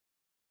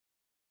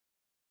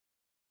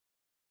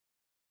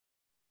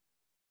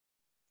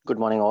Good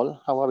morning,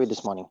 all. How are we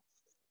this morning?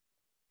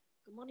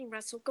 Good morning,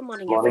 Russell. Good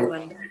morning, Morning,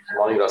 everyone.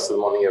 morning, Russell.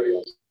 Morning,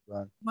 everyone.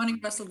 Morning,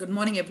 Russell. Good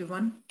morning,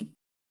 everyone.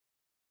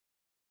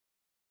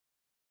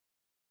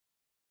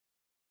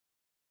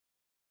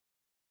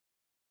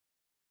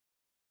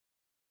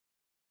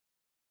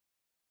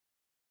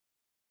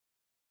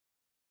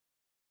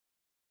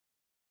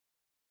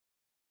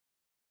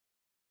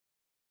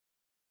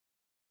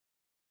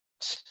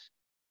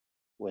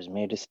 Was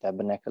made his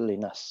tabernacle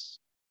in us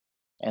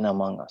and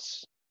among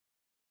us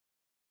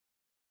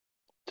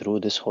through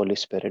this Holy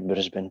Spirit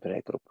Brisbane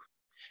Prayer Group.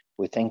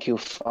 We thank you,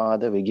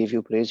 Father. We give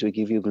you praise. We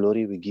give you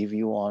glory. We give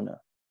you honor.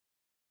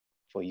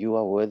 For you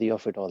are worthy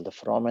of it all, the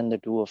from and the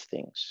to of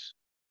things,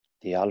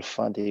 the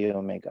Alpha, the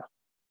Omega,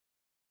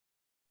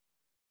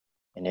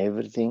 and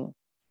everything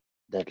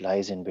that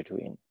lies in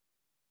between.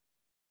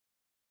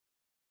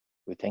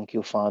 We thank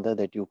you, Father,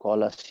 that you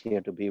call us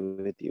here to be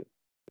with you.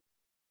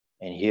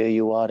 And here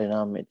you are in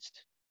our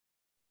midst,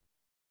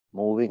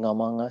 moving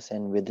among us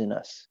and within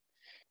us,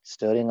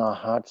 stirring our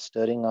hearts,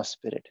 stirring our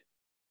spirit,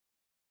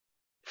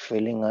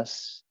 filling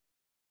us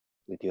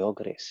with your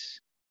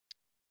grace,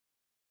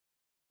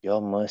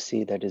 your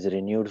mercy that is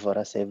renewed for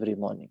us every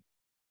morning,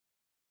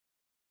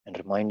 and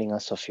reminding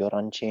us of your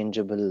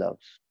unchangeable love,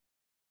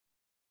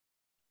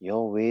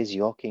 your ways,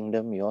 your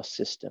kingdom, your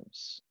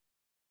systems,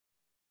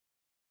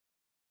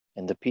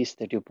 and the peace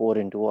that you pour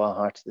into our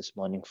hearts this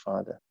morning,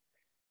 Father.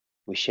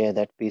 We share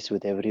that peace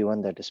with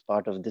everyone that is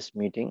part of this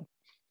meeting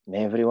and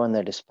everyone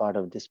that is part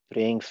of this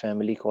praying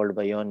family called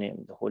by your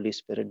name, the Holy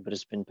Spirit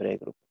Brisbane Prayer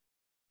Group.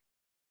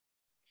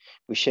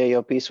 We share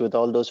your peace with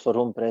all those for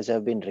whom prayers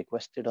have been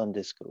requested on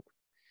this group,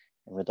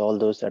 and with all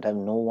those that have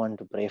no one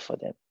to pray for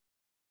them.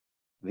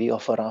 We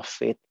offer our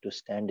faith to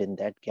stand in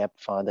that gap,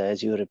 Father,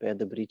 as you repair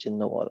the breach in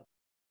the wall.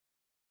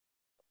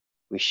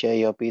 We share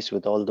your peace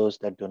with all those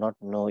that do not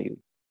know you.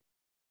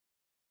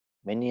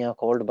 Many are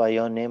called by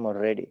your name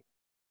already,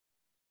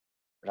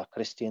 but are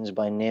Christians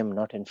by name,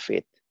 not in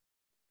faith.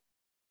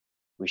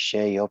 We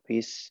share your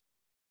peace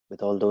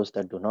with all those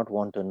that do not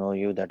want to know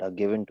you, that are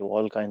given to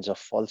all kinds of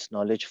false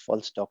knowledge,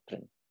 false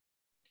doctrine,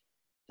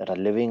 that are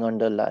living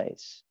under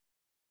lies,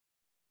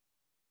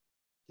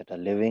 that are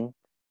living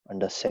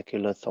under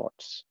secular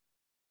thoughts.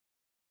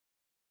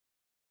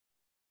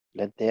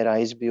 Let their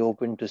eyes be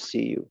open to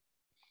see you.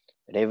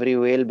 Let every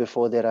veil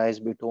before their eyes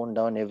be torn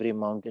down, every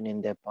mountain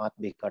in their path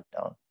be cut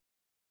down.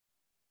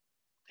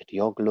 That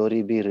your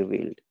glory be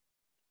revealed.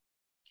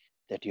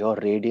 That your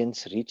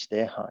radiance reach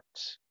their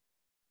hearts.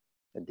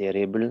 That they are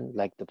able,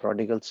 like the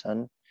prodigal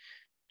son,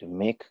 to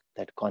make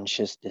that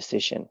conscious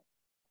decision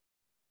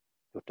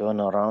to turn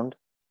around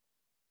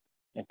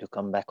and to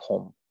come back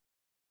home.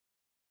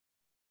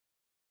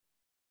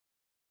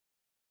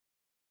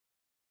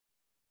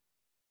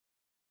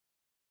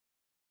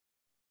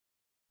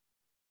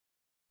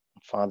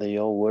 Father,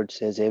 your word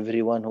says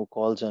everyone who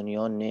calls on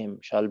your name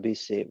shall be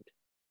saved,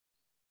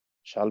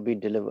 shall be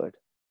delivered,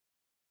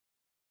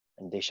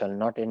 and they shall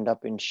not end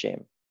up in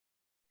shame.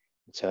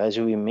 So as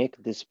we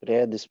make this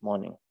prayer this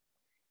morning,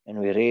 and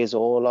we raise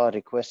all our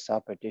requests,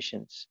 our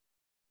petitions,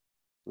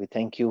 we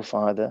thank you,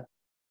 Father,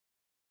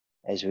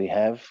 as we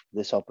have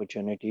this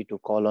opportunity to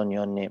call on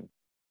your name.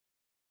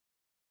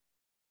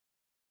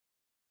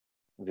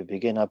 We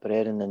begin our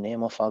prayer in the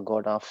name of our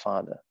God, our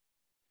Father,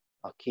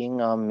 our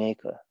King, our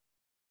Maker.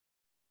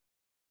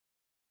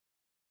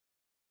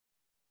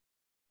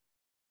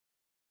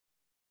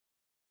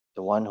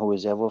 The one who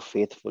is ever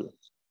faithful,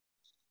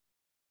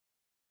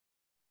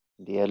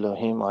 the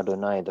Elohim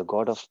Adonai, the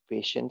God of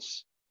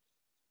patience,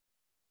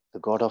 the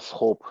God of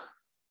hope,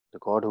 the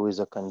God who is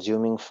a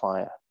consuming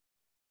fire,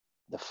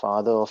 the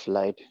Father of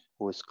light,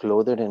 who is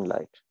clothed in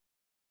light.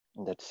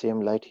 And that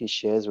same light he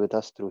shares with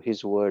us through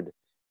his word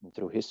and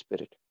through his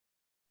spirit.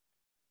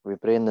 We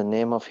pray in the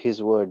name of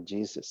his word,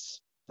 Jesus,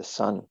 the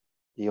Son,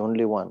 the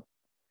only one,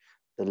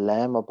 the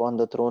Lamb upon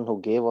the throne who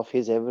gave of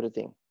his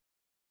everything,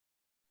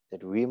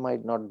 that we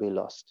might not be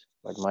lost,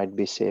 but might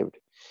be saved.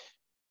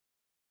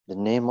 The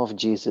name of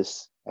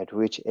Jesus, at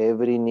which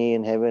every knee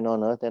in heaven,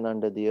 on earth, and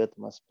under the earth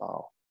must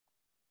bow.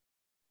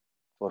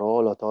 For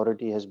all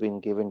authority has been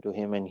given to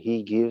him, and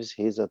he gives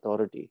his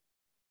authority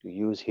to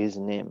use his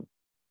name.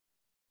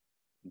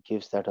 He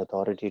gives that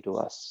authority to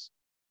us.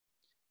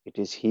 It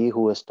is he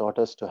who has taught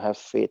us to have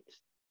faith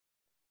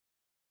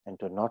and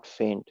to not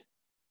faint,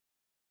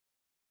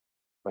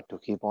 but to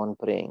keep on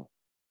praying.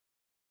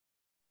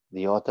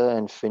 The author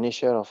and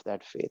finisher of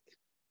that faith.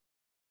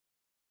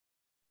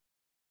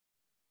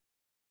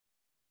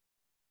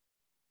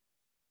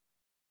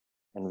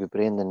 And we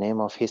pray in the name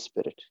of his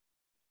Spirit,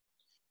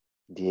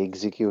 the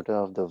executor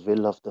of the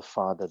will of the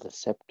Father, the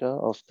scepter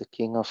of the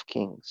King of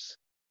Kings,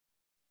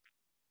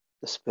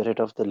 the Spirit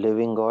of the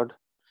living God,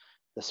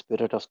 the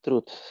Spirit of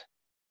truth,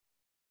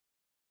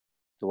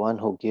 the one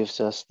who gives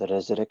us the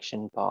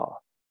resurrection power,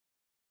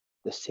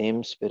 the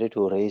same Spirit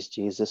who raised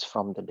Jesus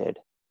from the dead,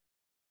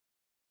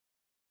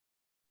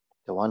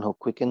 the one who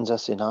quickens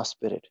us in our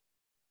spirit,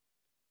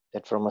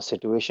 that from a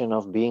situation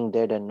of being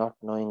dead and not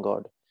knowing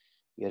God,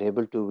 we are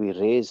able to be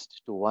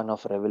raised to one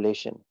of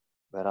revelation,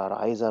 where our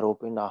eyes are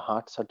opened, our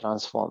hearts are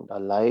transformed, our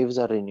lives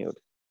are renewed.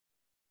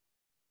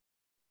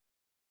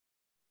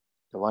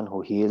 The one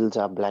who heals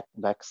our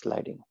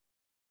backsliding.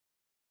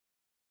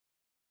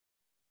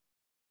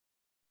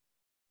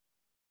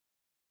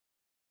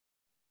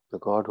 The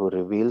God who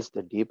reveals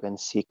the deep and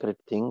secret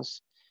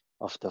things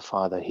of the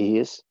Father. He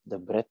is the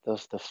breath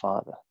of the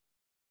Father.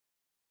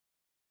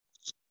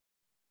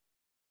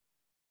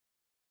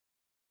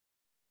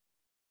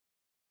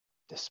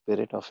 The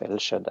Spirit of El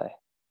Shaddai.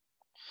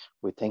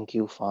 We thank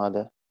you,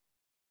 Father,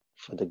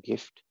 for the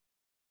gift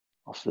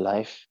of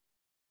life,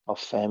 of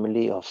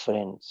family, of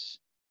friends,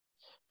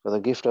 for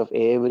the gift of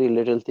every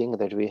little thing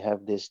that we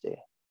have this day.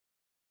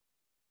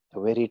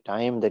 The very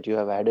time that you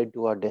have added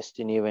to our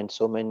destiny when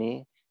so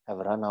many have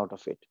run out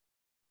of it.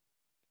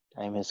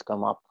 Time has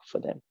come up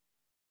for them.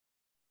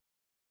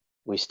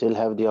 We still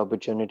have the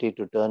opportunity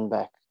to turn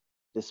back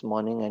this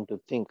morning and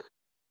to think,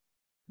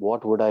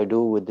 what would I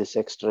do with this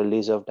extra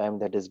lease of time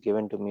that is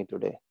given to me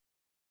today?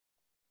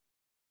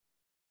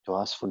 To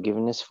ask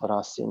forgiveness for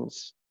our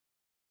sins,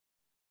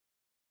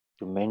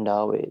 to mend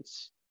our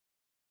ways.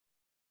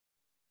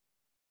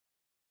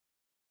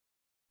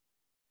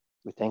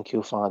 We thank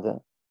you, Father,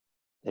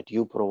 that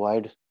you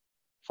provide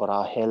for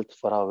our health,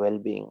 for our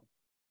well-being.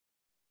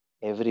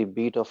 Every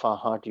beat of our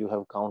heart you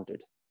have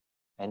counted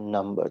and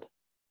numbered.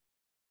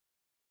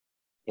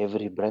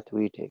 Every breath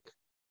we take.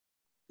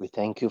 We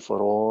thank you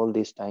for all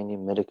these tiny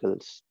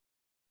miracles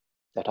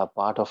that are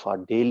part of our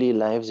daily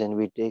lives and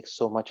we take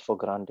so much for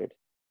granted.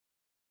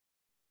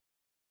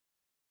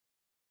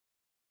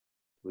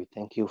 We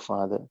thank you,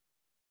 Father,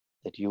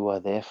 that you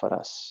are there for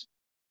us,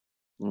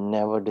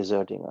 never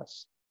deserting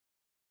us.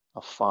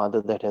 A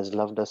Father that has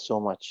loved us so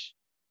much,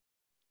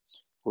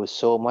 who is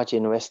so much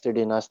invested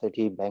in us that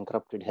he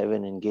bankrupted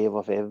heaven and gave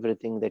of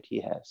everything that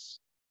he has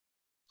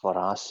for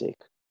our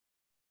sake.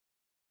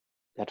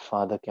 That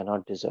Father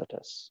cannot desert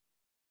us.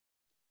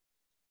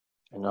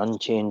 An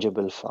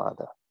unchangeable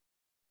Father.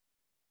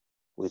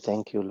 We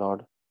thank you,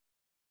 Lord,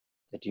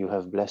 that you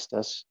have blessed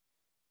us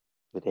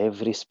with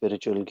every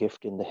spiritual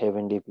gift in the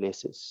heavenly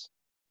places,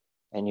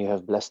 and you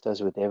have blessed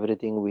us with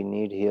everything we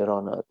need here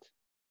on earth.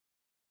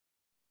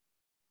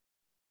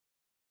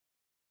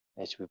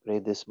 As we pray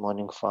this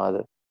morning,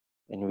 Father,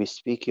 and we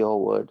speak your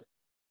word,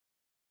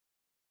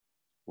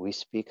 we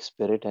speak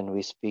spirit and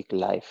we speak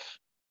life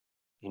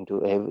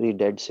into every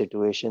dead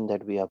situation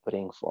that we are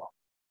praying for,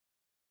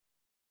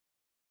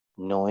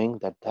 knowing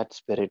that that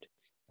spirit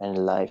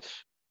and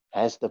life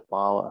has the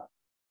power,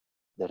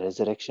 the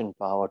resurrection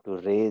power to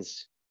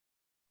raise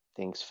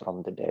things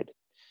from the dead,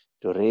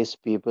 to raise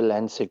people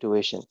and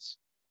situations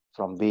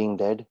from being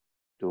dead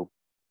to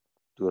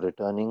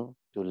returning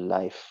to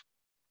life,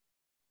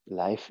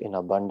 life in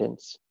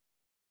abundance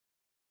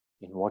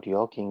in what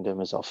your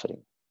kingdom is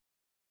offering.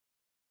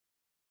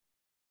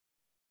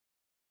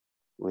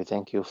 We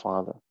thank you,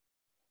 Father,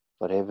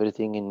 for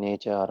everything in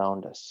nature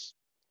around us,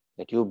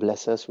 that you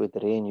bless us with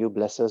rain, you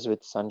bless us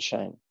with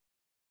sunshine,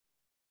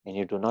 and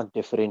you do not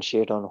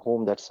differentiate on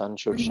whom that sun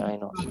should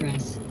shine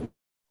on.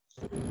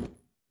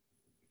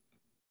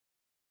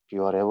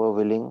 You are ever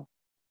willing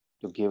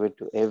to give it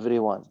to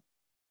everyone,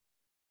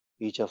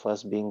 each of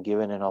us being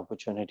given an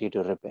opportunity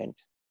to repent.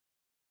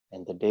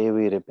 And the day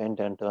we repent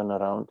and turn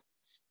around,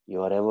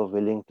 you are ever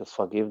willing to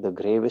forgive the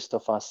gravest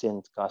of our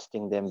sins,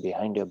 casting them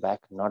behind your back,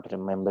 not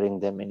remembering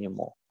them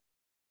anymore.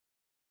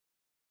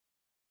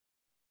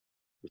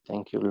 We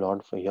thank you,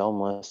 Lord, for your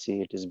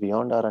mercy. It is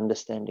beyond our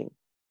understanding.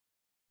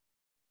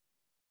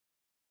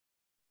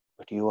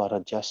 But you are a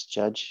just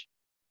judge.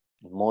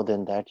 And more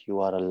than that, you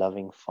are a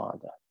loving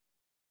Father.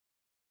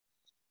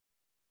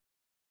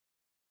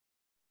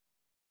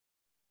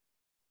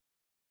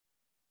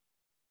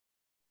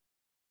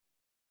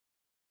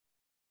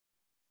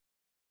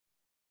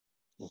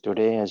 And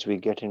today, as we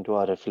get into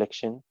our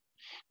reflection,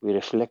 we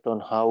reflect on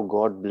how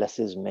God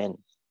blesses men.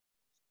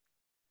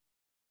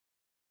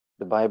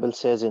 The Bible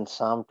says in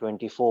Psalm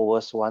 24,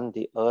 verse 1,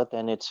 the earth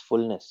and its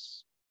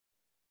fullness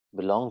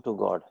belong to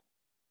God.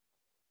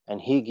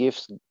 And he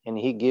gives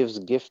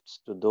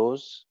gifts to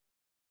those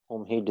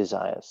whom he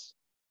desires.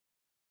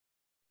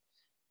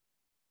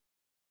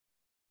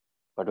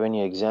 But when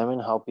you examine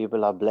how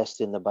people are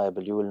blessed in the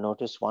Bible, you will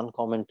notice one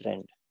common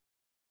trend.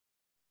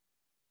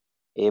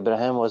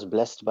 Abraham was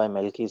blessed by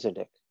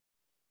Melchizedek.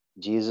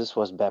 Jesus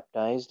was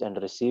baptized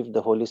and received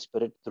the Holy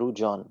Spirit through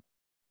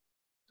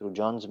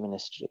John's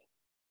ministry.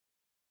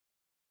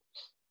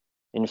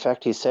 In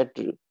fact,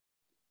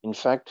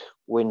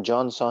 when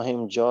John saw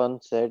him,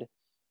 John said,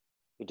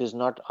 "It is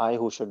not I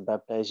who should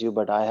baptize you,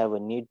 but I have a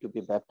need to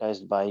be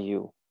baptized by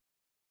you."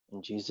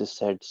 And Jesus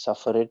said,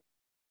 "Suffer it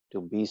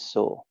to be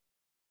so."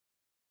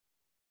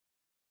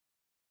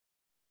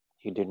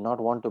 He did not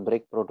want to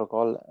break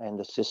protocol and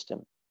the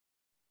system,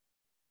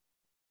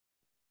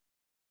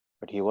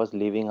 but he was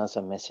leaving us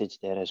a message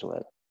there as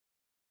well.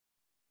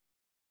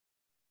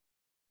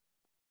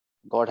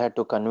 God had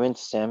to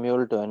convince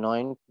Samuel to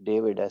anoint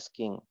David as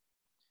king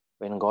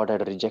when God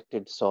had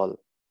rejected Saul.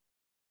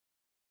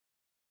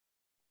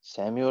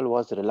 Samuel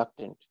was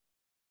reluctant,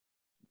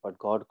 but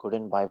God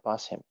couldn't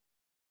bypass him.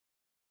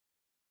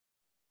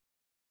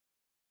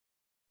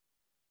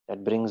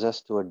 That brings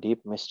us to a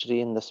deep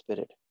mystery in the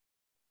Spirit.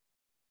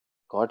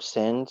 God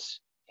sends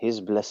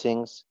his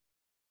blessings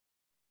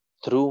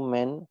through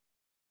men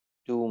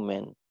to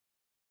men.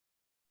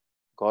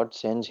 God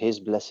sends his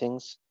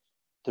blessings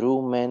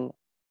through men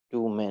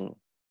to men.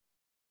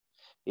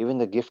 Even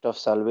the gift of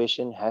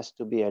salvation has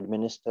to be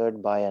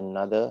administered by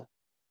another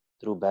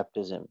through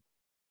baptism.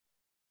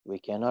 We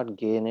cannot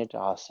gain it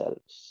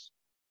ourselves.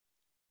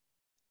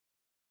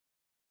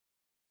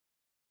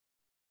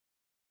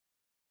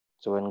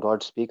 So when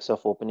God speaks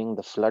of opening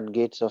the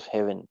floodgates of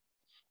heaven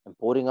and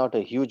pouring out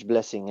a huge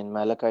blessing in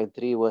Malachi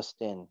 3 verse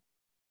 10,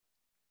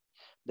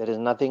 there is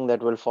nothing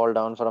that will fall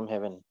down from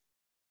heaven.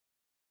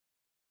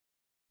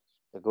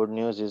 The good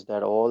news is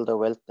that all the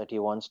wealth that he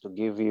wants to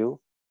give you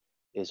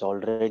is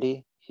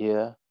already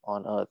here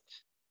on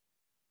earth.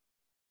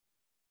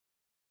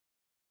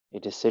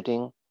 It is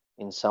sitting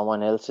in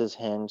someone else's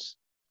hands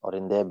or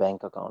in their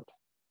bank account.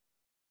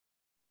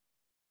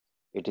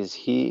 It is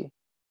he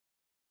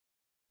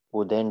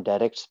who then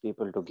directs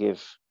people to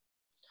give.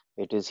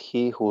 It is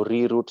he who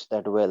reroutes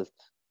that wealth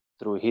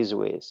through his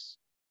ways.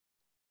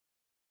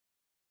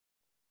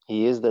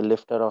 He is the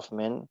lifter of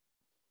men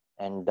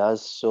and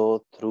does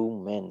so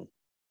through men.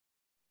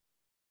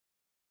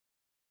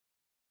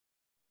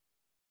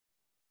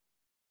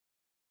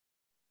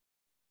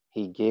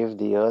 He gave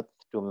the earth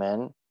to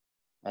man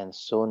and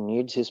so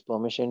needs his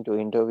permission to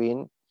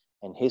intervene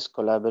and his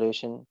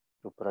collaboration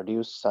to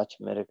produce such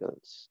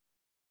miracles.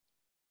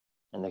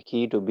 And the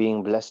key to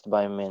being blessed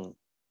by men,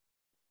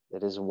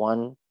 there is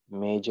one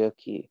major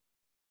key,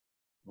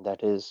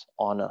 that is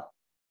honor.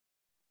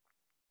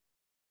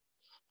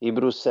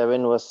 Hebrews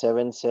 7 verse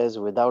 7 says,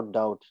 without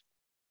doubt,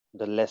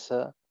 the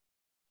lesser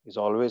is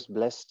always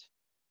blessed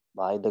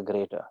by the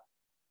greater,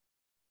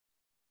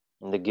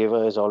 and the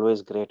giver is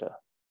always greater.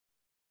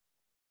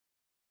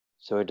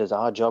 So it is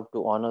our job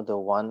to honor the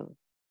one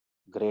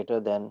greater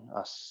than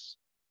us,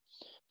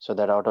 so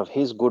that out of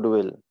his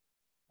goodwill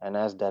and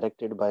as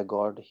directed by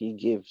God, he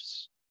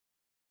gives,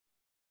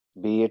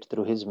 be it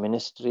through his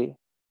ministry,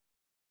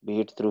 be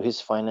it through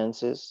his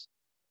finances,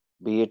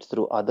 be it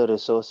through other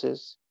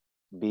resources,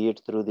 be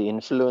it through the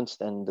influence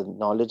and the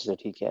knowledge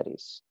that he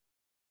carries.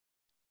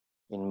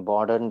 In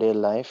modern day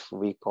life,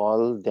 we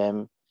call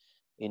them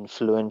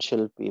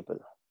influential people.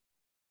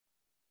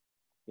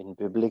 In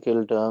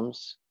biblical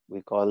terms,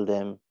 we call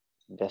them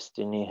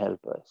destiny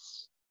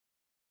helpers.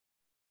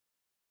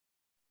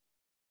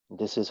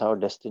 This is how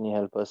destiny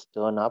helpers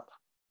turn up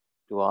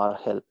to our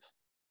help.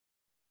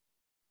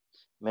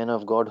 Men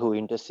of God who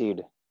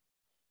intercede,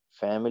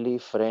 family,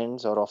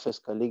 friends, or office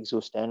colleagues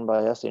who stand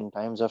by us in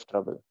times of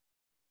trouble.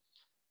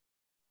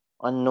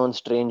 Unknown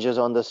strangers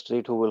on the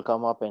street who will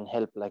come up and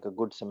help like a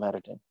good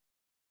Samaritan.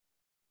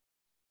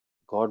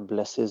 God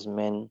blesses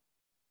men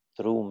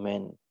through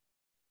men.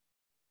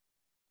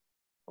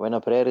 When a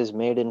prayer is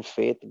made in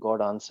faith,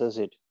 God answers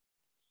it,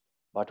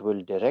 but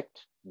will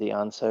direct the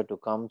answer to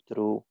come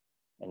through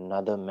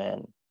another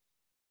man.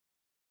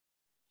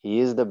 He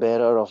is the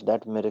bearer of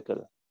that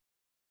miracle.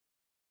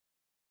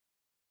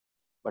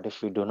 But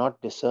if we do not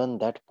discern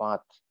that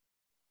path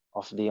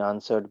of the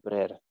answered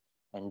prayer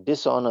and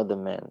dishonor the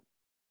man,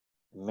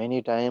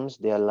 many times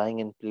they are lying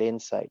in plain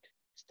sight,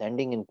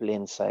 standing in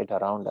plain sight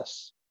around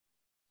us.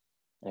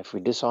 And if we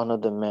dishonor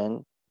the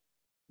man,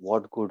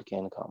 what good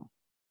can come?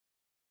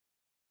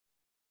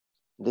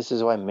 This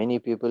is why many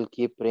people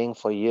keep praying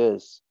for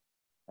years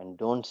and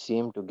don't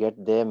seem to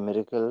get their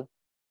miracle,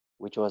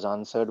 which was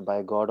answered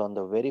by God on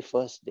the very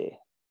first day.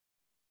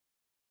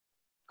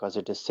 Because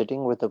it is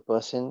sitting with a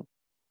person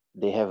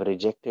they have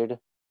rejected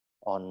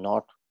or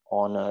not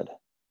honored.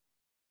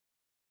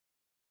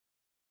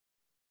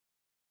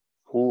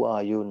 Who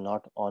are you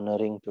not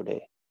honoring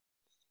today?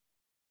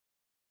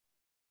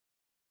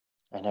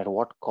 And at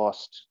what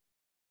cost?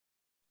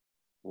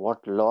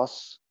 What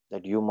loss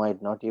that you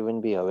might not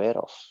even be aware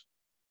of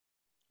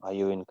are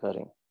you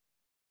incurring?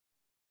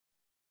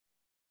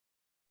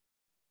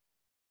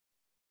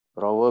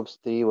 Proverbs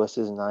 3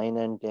 verses 9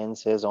 and 10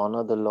 says,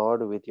 honor the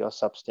Lord with your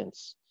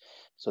substance,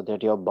 so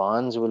that your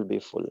barns will be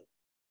full.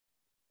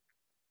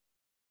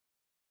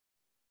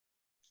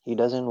 He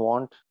doesn't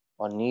want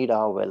or need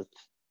our wealth,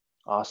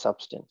 our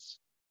substance.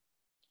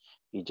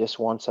 He just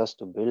wants us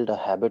to build a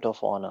habit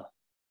of honor.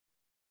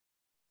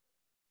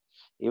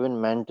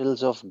 Even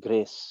mantles of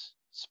grace,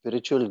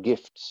 spiritual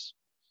gifts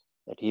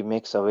that he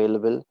makes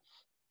available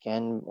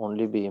can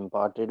only be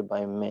imparted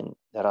by men.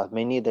 There are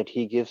many that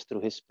he gives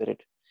through his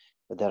Spirit,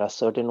 but there are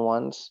certain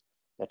ones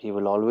that he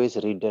will always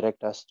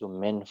redirect us to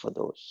men for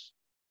those.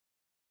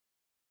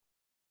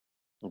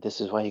 And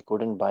this is why he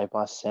couldn't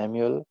bypass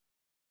Samuel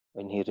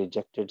when he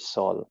rejected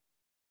Saul,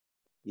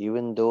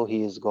 even though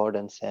he is God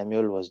and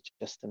Samuel was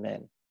just a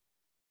man.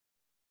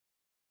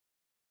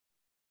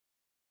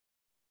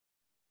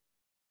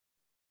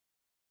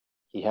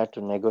 He had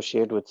to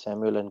negotiate with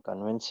Samuel and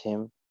convince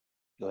him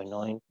to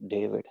anoint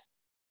David.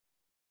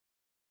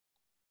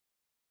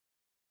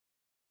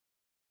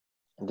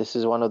 This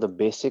is one of the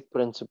basic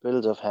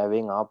principles of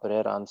having our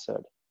prayer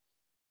answered.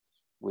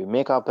 We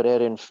make our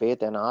prayer in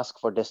faith and ask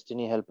for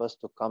destiny helpers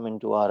to come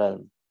into our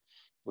realm.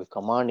 We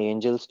command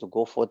angels to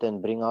go forth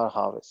and bring our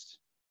harvest.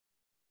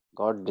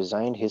 God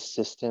designed his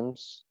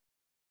systems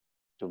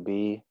to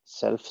be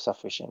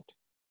self-sufficient,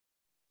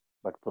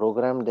 but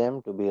programmed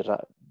them to be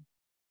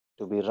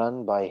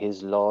run by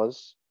his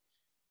laws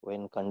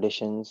when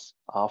conditions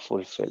are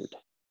fulfilled,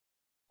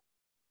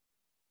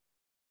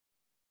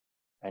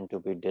 and to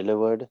be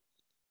delivered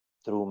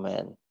through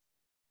man.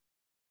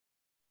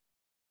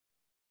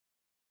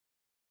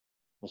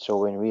 So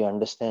when we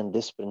understand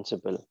this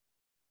principle,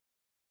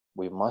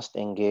 we must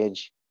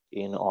engage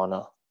in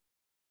honor.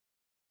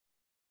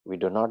 We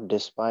do not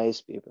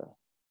despise people.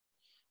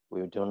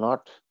 We do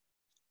not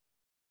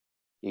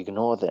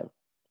ignore them.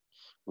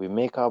 We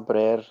make our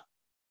prayer,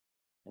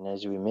 and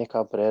as we make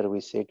our prayer,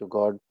 we say to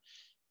God,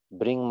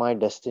 bring my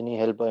destiny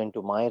helper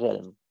into my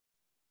realm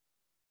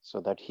so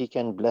that he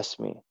can bless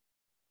me,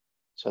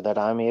 so that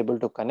I'm able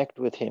to connect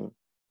with him,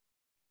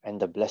 and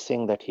the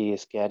blessing that he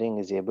is carrying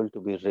is able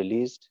to be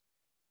released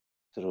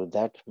through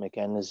that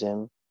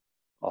mechanism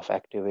of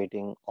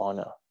activating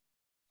honor.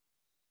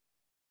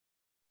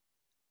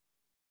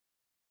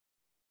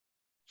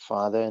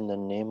 Father, in the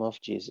name of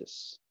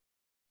Jesus,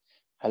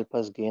 help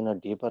us gain a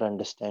deeper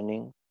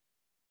understanding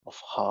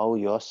of how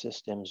your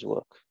systems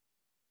work,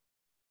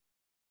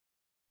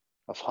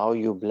 of how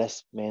you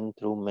bless men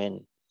through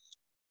men.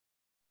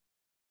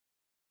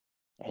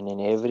 And in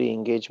every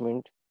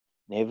engagement,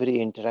 in every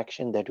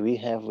interaction that we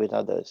have with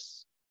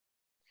others,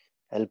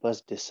 help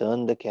us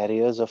discern the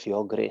carriers of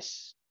your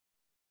grace,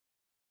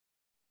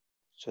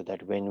 so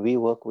that when we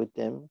work with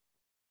them,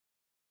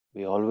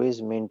 we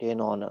always maintain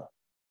honor.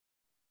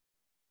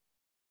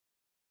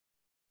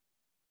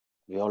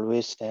 We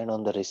always stand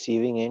on the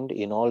receiving end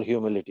in all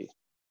humility,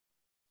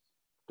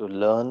 to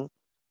learn,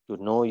 to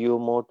know you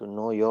more, to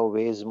know your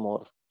ways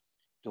more,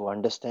 to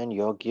understand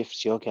your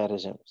gifts, your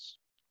charisms,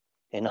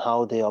 and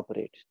how they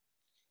operate,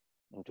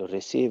 and to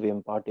receive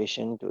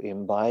impartation, to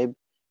imbibe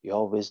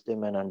your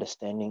wisdom and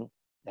understanding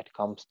that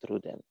comes through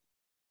them.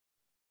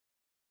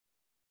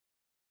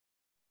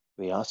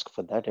 We ask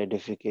for that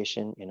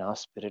edification in our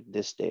spirit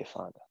this day,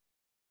 Father.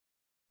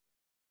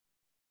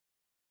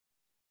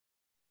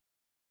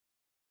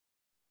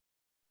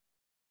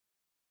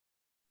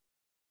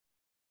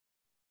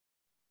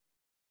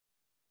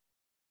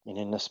 And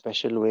in a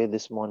special way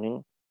this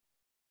morning,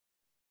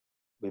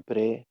 we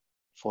pray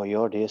for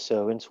your dear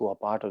servants who are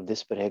part of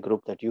this prayer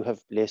group that you have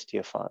placed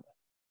here, Father.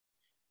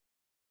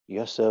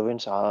 Your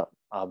servants are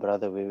our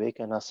brother Vivek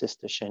and our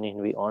sister Shanin.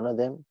 We honor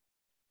them.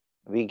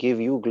 We give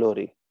you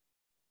glory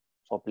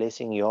for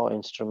placing your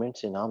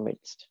instruments in our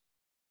midst,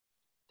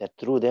 that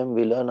through them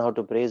we learn how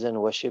to praise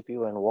and worship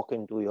you and walk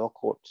into your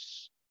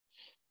courts,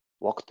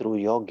 walk through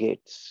your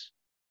gates.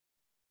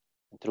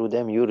 And through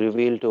them you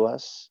reveal to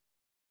us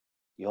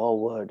your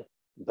word,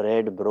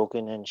 bread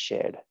broken and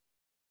shared,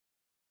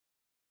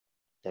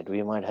 that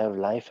we might have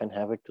life and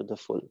have it to the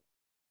full.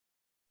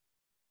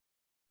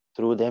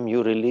 Through them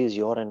you release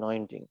your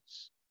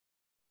anointings,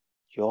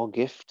 your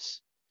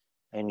gifts,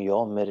 and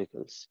your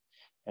miracles.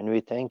 And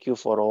we thank you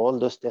for all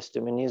those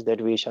testimonies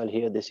that we shall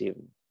hear this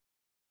evening.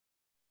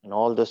 And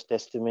all those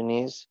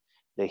testimonies,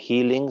 the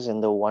healings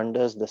and the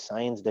wonders, the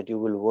signs that you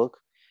will work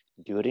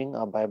during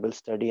our Bible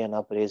study and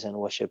our praise and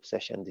worship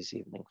session this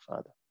evening,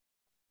 Father.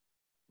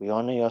 We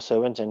honor your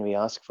servants and we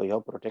ask for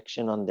your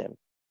protection on them.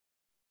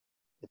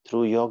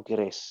 Through your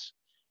grace,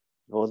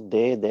 both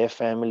they, their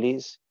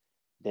families,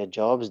 their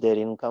jobs, their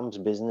incomes,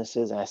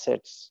 businesses,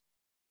 assets,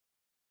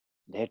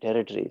 their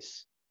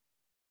territories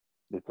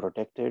be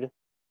protected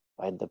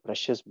by the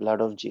precious blood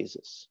of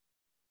Jesus.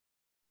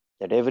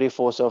 That every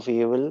force of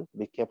evil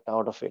be kept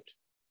out of it.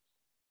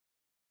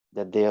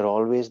 That they are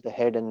always the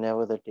head and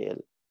never the tail.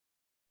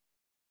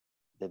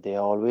 That they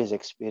always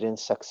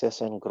experience success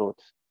and growth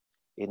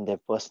in their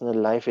personal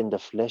life, in the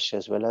flesh,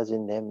 as well as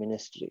in their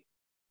ministry.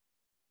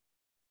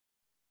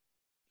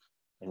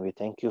 And we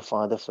thank you,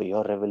 Father, for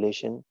your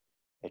revelation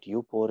that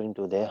you pour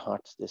into their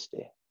hearts this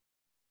day,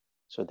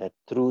 so that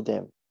through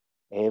them,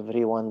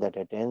 everyone that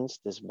attends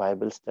this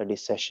Bible study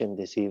session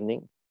this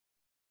evening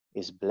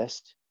is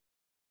blessed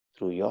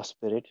through your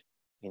Spirit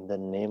in the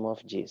name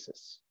of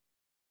Jesus.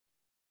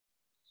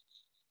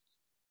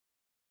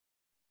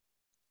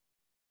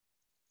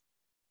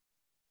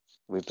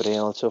 We pray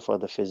also for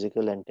the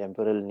physical and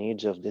temporal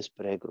needs of this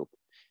prayer group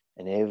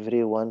and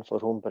everyone for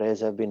whom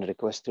prayers have been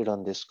requested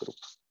on this group.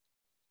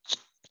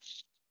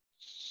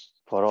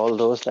 For all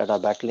those that are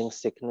battling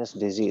sickness,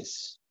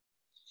 disease,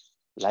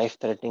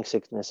 life-threatening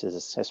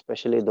sicknesses,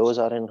 especially those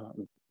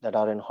that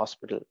are in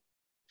hospital,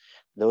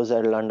 those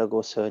that will undergo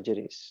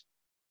surgeries.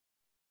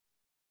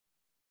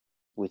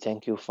 We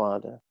thank you,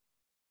 Father,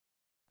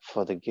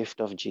 for the gift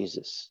of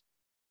Jesus,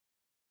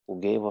 who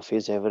gave of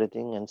his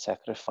everything and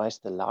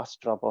sacrificed the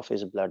last drop of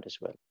his blood as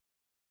well.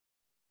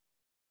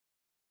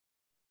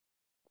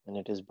 And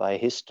it is by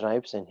his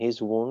stripes and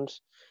his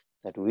wounds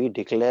that we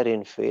declare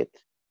in faith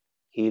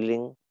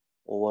healing,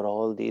 over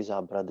all these,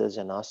 our brothers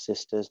and our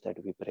sisters that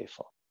we pray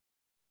for.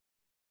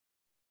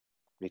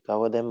 We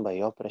cover them by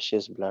your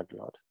precious blood,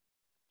 Lord.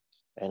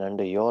 And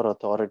under your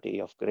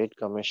authority of Great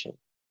Commission,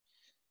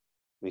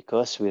 we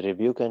curse, we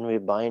rebuke, and we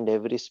bind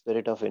every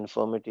spirit of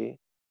infirmity.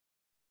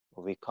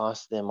 We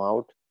cast them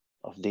out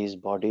of these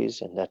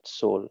bodies and that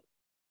soul.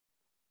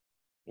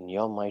 In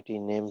your mighty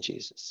name,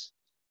 Jesus.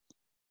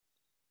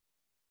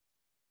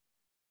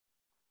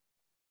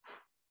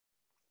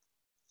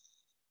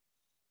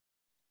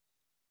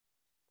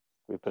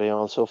 We pray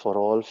also for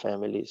all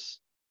families,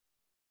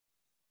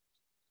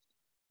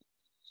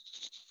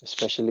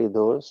 especially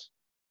those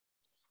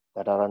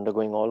that are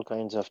undergoing all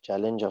kinds of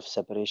challenge of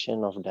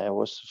separation, of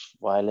divorce, of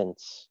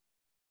violence.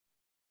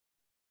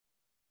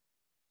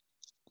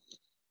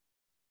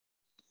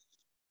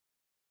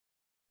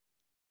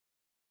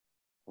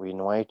 We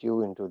invite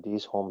you into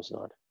these homes,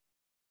 Lord,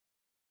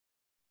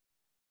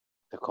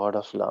 the God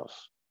of love,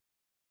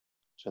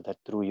 so that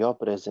through your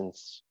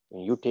presence,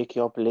 when you take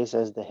your place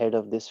as the head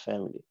of this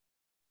family,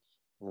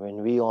 and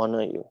when we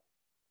honor you,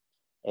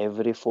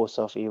 every force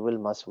of evil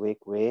must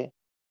make way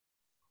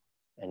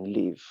and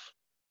leave.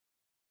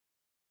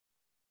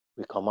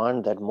 We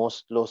command that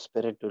most low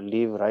spirit to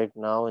leave right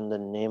now in the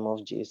name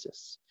of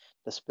Jesus.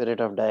 The spirit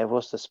of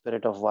divorce, the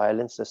spirit of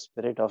violence, the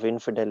spirit of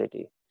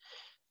infidelity,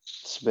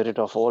 spirit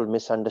of all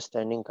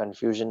misunderstanding,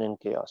 confusion, and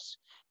chaos.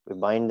 We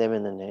bind them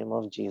in the name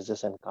of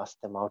Jesus and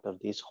cast them out of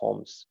these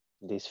homes,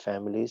 these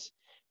families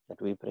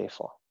that we pray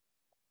for.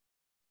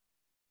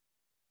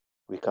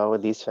 We cover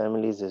these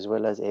families as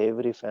well as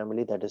every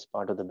family that is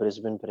part of the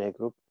Brisbane prayer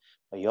group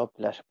by your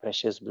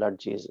precious blood,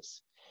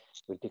 Jesus.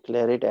 We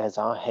declare it as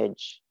our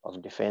hedge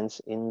of defense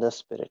in the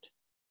spirit,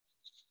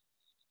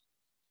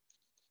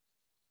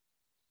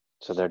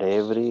 so that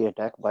every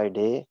attack by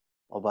day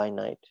or by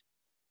night,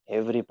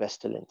 every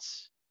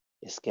pestilence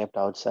is kept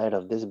outside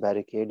of this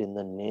barricade in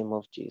the name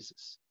of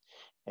Jesus.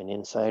 And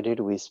inside it,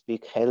 we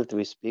speak health,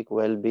 we speak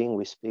well-being,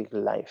 we speak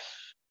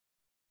life,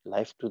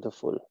 life to the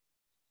full.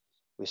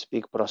 We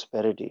speak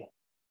prosperity,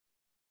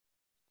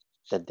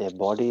 that their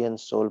body and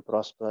soul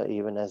prosper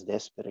even as their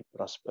spirit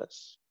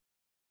prospers.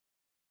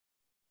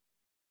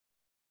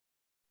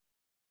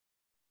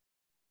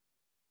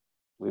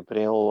 We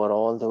pray over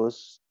all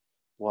those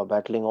who are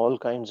battling all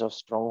kinds of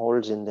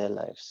strongholds in their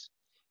lives,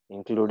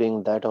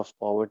 including that of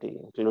poverty,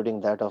 including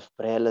that of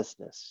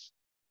prayerlessness,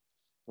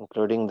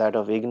 including that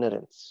of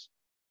ignorance,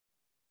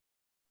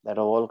 that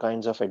of all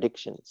kinds of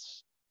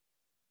addictions,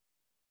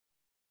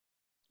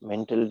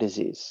 mental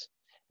disease,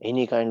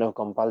 any kind of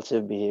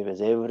compulsive behaviors,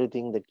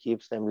 everything that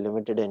keeps them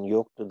limited and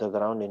yoked to the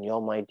ground. In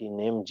your mighty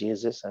name,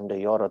 Jesus, under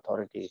your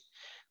authority,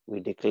 we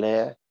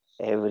declare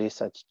every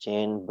such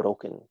chain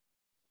broken.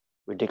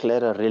 We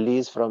declare a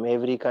release from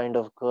every kind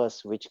of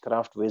curse,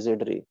 witchcraft,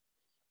 wizardry,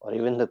 or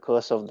even the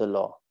curse of the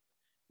law.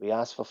 We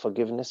ask for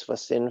forgiveness for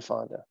sin,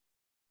 Father,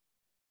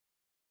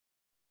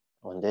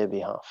 on their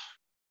behalf,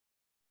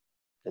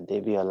 that they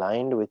be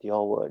aligned with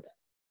your word,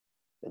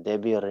 that there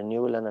be a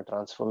renewal and a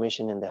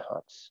transformation in their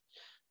hearts,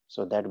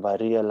 so that by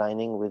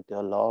realigning with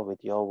your law, with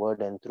your word,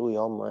 and through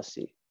your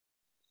mercy,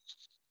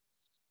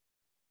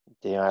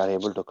 they are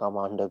able to come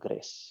under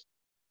grace.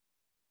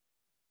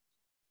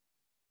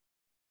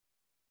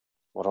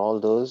 For all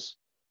those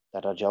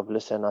that are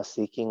jobless and are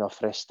seeking a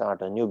fresh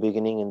start, a new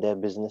beginning in their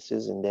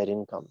businesses, in their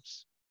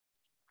incomes,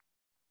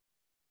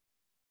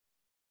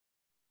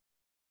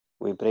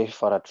 we pray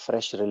for a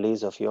fresh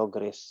release of your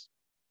grace.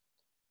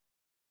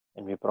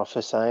 And we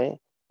prophesy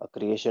a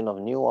creation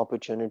of new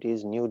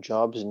opportunities, new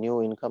jobs,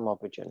 new income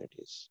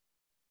opportunities.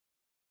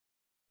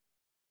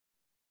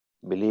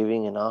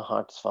 Believing in our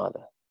hearts,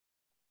 Father,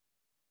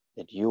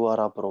 that you are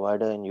our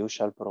provider and you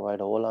shall provide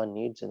all our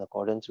needs in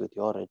accordance with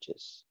your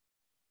riches.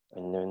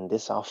 And in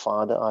this, our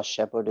Father, our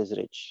shepherd is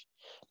rich.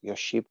 Your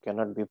sheep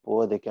cannot be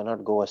poor, they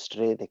cannot go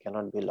astray, they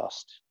cannot be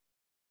lost.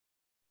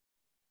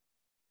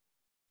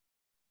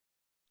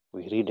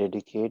 We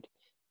rededicate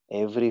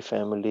every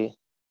family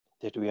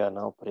that we are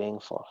now praying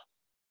for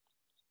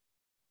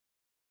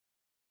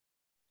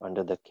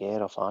under the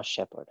care of our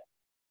shepherd.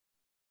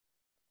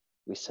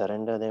 We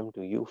surrender them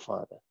to you,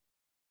 Father.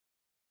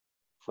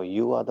 For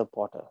you are the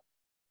potter.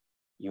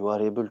 You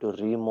are able to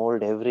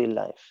remold every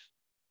life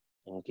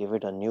and give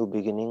it a new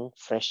beginning,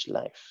 fresh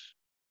life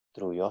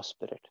through your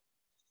Spirit.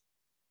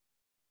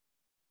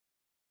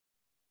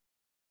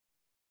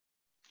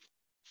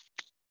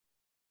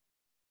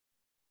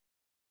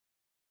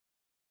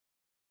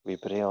 We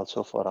pray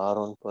also for our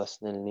own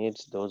personal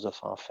needs, those of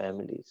our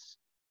families,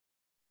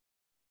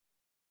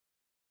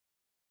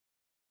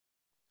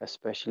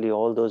 especially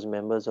all those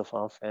members of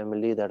our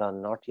family that are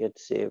not yet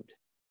saved,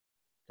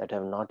 that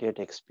have not yet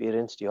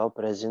experienced your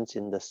presence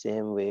in the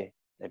same way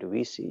that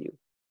we see you.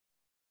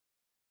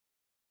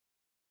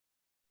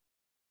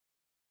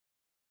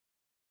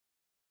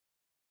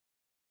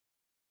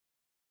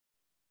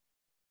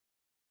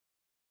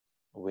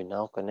 We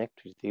now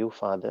connect with you,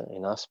 Father,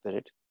 in our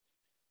spirit,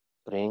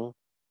 praying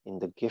in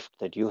the gift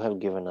that you have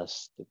given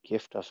us, the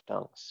gift of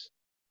tongues,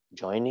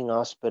 joining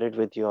our spirit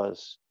with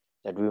yours,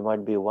 that we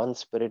might be one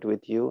spirit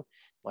with you,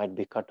 might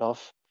be cut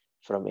off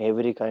from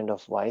every kind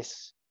of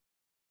vice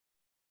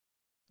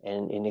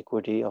and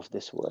iniquity of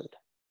this world.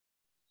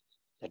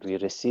 That we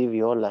receive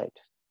your light,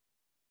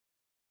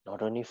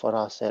 not only for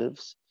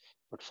ourselves,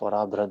 but for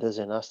our brothers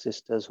and our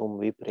sisters whom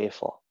we pray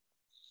for.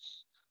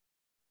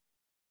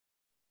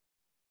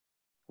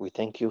 We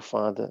thank you,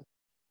 Father,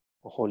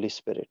 Holy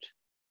Spirit,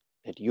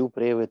 that you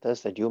pray with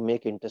us, that you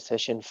make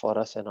intercession for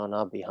us and on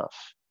our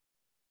behalf.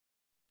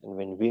 And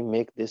when we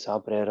make this our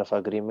prayer of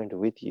agreement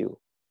with you,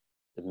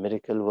 the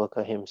miracle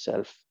worker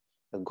himself,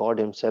 the God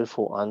himself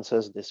who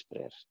answers this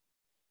prayer,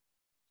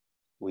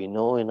 we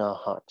know in our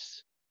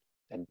hearts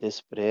that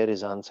this prayer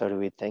is answered.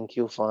 We thank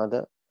you,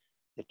 Father,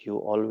 that you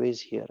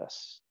always hear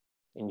us,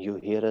 and you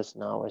hear us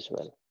now as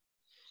well.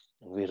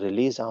 And we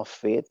release our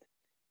faith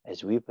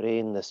as we pray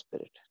in the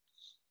Spirit.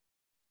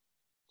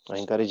 I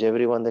encourage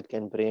everyone that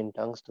can pray in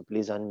tongues to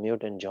please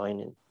unmute and join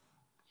in.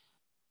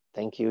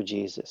 Thank you,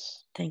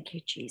 Jesus. Thank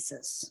you,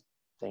 Jesus.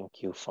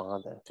 Thank you,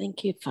 Father.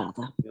 Thank you,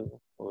 Father. Thank you,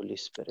 Holy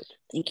Spirit.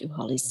 Thank you,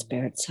 Holy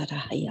Spirit.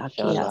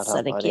 Sarahayakia,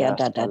 Sarakia,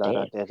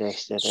 Dadade.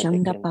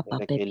 Shanda Papa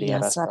Pepia,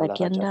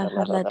 Sarakianda,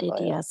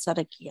 Haladia,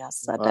 Sarakia,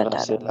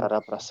 Sadada.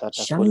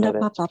 Shanda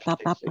Papa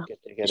Papa.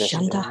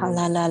 Shanda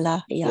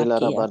Halalala,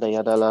 Yakia.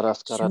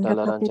 Shanda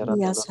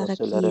Papia,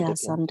 Sarakia,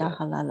 Sanda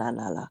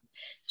Halalala.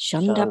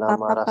 Shanda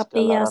Papa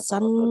Papia,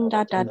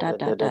 Sanda da da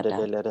da da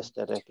da.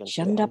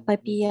 Shanda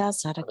Papia,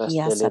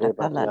 Sarakia,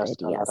 Sarakala,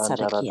 Dedia,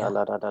 Sarakia.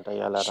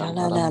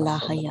 Shalalala,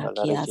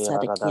 Hayakia,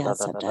 Sarakia,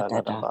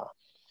 Sadada.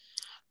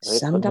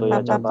 Shanda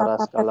Papa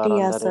Papa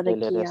Papia,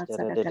 Sarakia,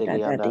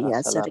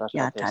 Sadada,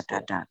 Sarakia,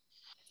 Tata.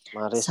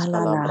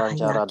 Salala,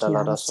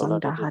 Hayakia,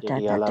 Sanda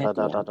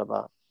Hada.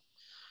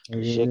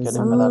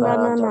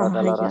 Sandana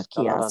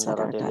Hayakia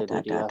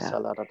Sadada.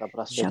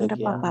 Shanda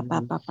Papa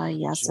Papa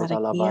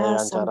Yasarakia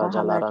Sanda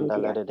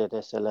Haladia.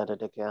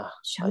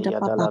 Shanda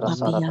Papa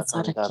Papa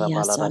Yasarakia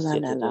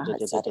Salala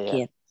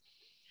Hasarakia.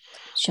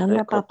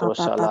 Shanda Papa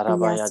Papa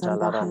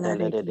Yasanda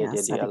Haladia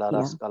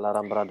Sarakia.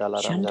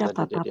 Shanda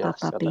Papa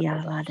Papa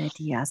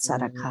Yaladia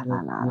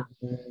Sarakalala.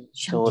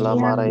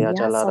 Shantia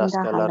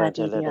Sanda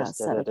Haladia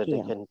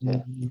Sarakia.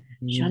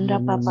 Shanda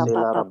Papa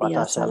Papa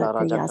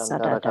Yasarakia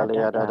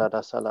Sadada.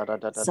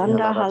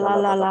 Sanda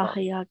halala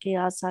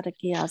hayakia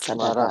sarakia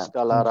sadada.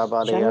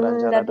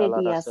 Shanda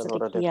didia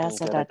sarakia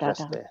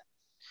sadada.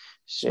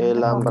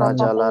 Shanda papa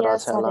papaya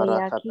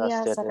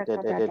sarayakia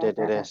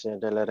sarakadada.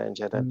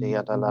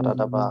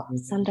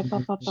 Sanda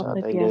papa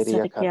papaya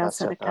sarakia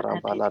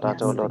sarakadada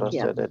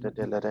sarakia.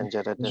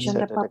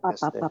 Shanda papa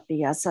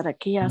papaya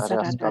sarakia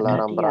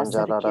sadada dia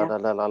sarakia.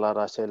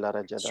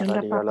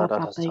 Shanda papa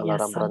papaya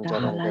sanda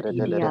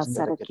haladidia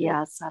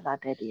sarakia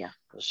saladadia.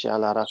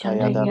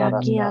 Shanda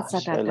yakia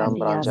sadada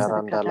dia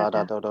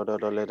sarakadada.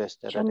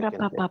 Shanda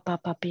papa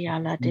papa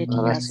piala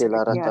dedia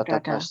sarakia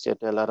dada.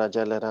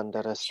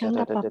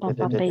 Shanda papa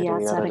papaya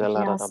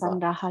sarakia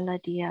sanda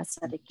haladia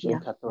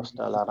sarakia.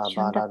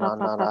 Shanda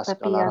papa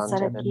papaya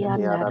sarakia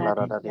nada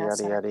dedia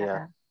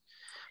sarakada.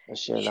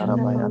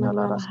 Shanda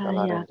mama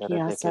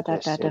hayakia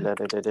sadada.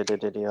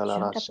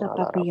 Shanda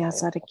papa pia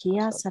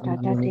sarakia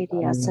sadada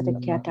dedia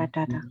sarakia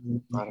dada.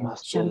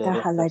 Shanda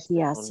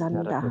haladia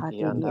sanda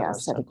hadidia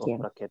sarakia.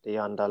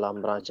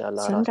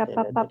 Shanda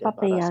papa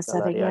papaya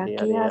sarakia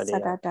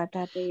sadada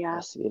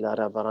dedia.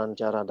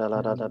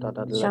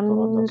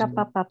 Shanda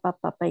papa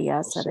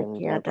papaya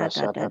sarakia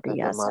dada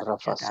dedia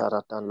sarakada.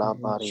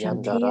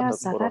 Shantia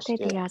sarate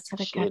dedia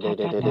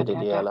sarakada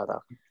dada.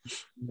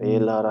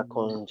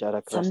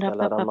 Sanda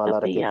papa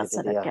papaya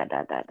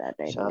sarakada dada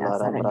dedia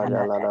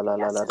sarakada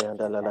dedia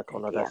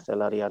sarakada.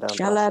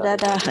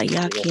 Shalada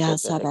hayakia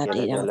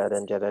saradia.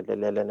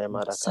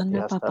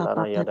 Sanda papa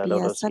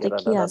papaya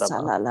sarakia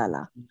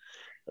salalala.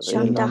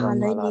 Shanda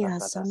halalia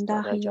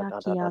sanda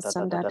hayakia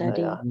sanda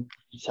dadi.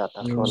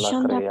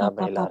 Shanda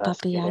papa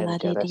papaya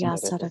ladia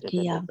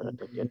sarakia.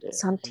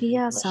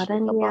 Santia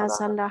sarania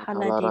sanda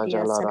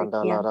haladia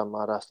sarakia.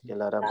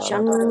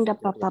 Shanda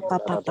papa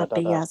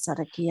papaya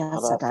sarakia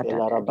sadada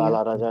dadia.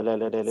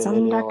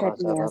 Sanda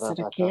dadia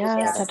sarakia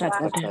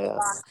sadada.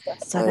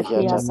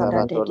 Sarakia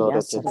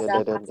sadadia sarakia.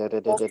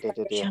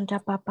 Shanda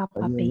papa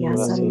papaya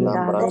sanda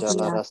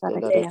haladia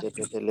sarakia.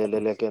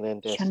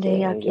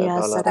 Shandaya kia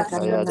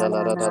sarakana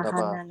na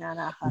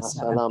hanana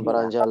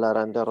hasarakia.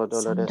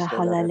 Sanda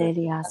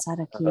halalelia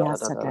sarakia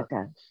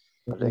sadada.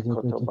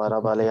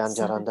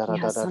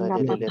 Sarakia sanda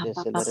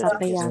papa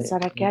papaya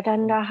sarakia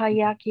danda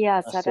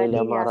hayakia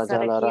saradia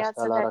sarakia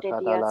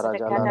sadadia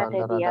sarakada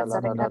dadia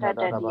sarakada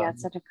dadia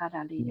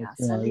sarakada lia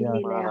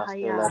salilile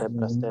haya.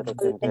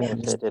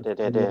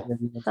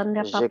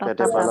 Sanda papa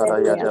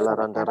papaya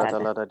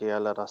sarakada.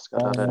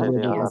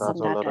 Shantia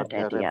sanda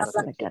dadia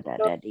sarakada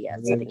dadia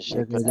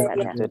sarakia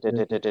sarakada.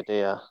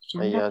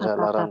 Shanda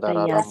papa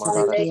papaya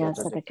sarakia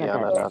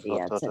sarakada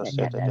dadia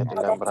sarakada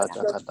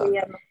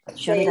dadia.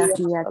 Shanda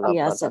kia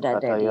dia prata sada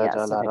kata ya dia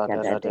jala sada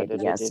rada kada rada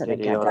dia sada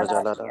ora kada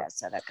jala dia rada.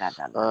 sada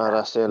kada la.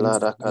 Rasela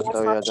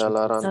rakata ya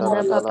jala randa Sanda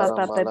randa la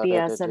papa papa rambala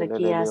pia rada sada lele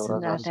kia ora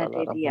sanda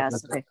rasala dia prata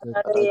sada kata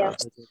kata.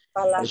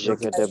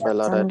 Jekete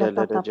bela Sanda rada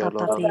papa lele papa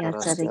jolo pia randa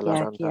sada rastela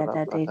kia randa kia ra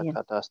da prata dia.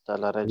 kata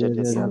stala rada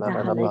dia la Sanda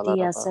rada bala haladia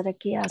raba. sada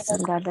kia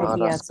sanda dia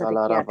Aras sada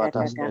kalara kia da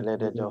da batas da. tele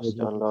de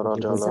doston loro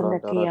jolo Sanda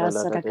randa rada kia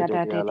la sada rada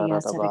kada dia la dia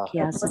rada sada ba.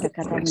 kia sada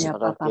kada nya Ara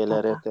papa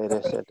kelere papa.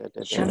 tere se te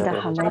Shanda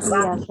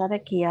haladia sada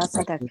kia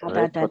sada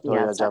kada da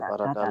dia Rekotoya sada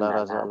japarata kada la la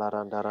raza la. la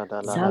randa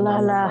rada la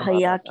rada la Zalala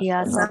babarata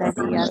hayakia stela sada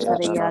dia prakata ya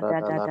sada jala ya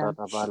da rada da la da.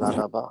 rada ba la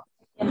raba.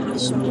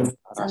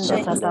 Sanda Rasa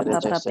papa telere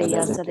papa jesele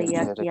pia de sada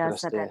ya kentere kia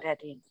sada kreste. da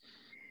di.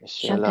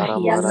 Shanda Shela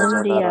rama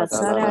raja la hiyanandia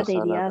rada la sada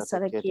rasa la dia rada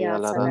sada kete ya kia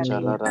la sada raja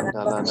la dia.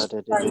 randa la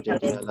rada de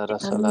la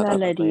rasa la Sanda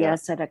rada dia baya.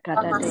 sada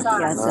kada de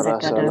dia sada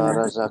Rasa kada la na.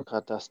 raza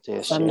kata ste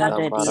Sanda shela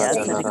de dia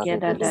maraja la sada rada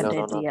keda da la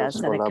de rono dia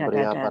sada skola kada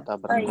bria da. pata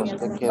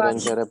brakoste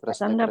kerentere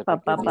preste Sanda krete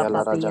papa kete ya papa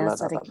la raja pia la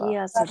sada rada ba.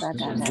 kia sada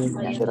da da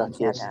dia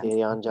sada da.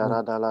 Shirakesti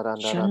anjara dala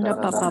randa rada Shanda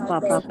rada.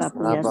 papa papa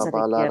pia Rabba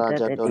sada bala kia da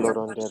raja de dia.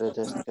 dolorondere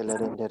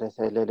deskelerendere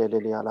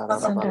seleleleli ala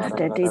rada Sanda bala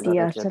de rada de rada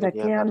dia rada sada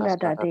dia kia da karaska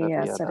da rada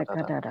dia dia sada rada.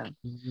 kada da.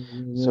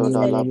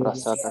 Soda la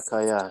prasata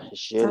kaya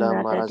jela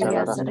Sanda da maraja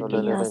la dia sada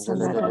kia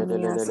sanda da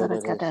dia sada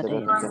rastolelelelelelelelelelele kada de.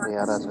 selere kende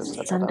ara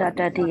sadada. Sanda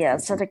da dia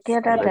sada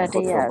keda da Rekoto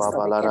dia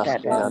baba sada la keda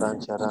raske la da.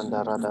 rancha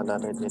randa rada la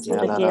de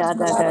dia la Sadakia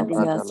raska da la da ra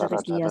dia praja la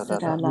raja sadakia rada.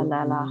 sada la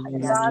la la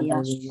hayakia.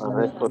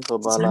 Rekoto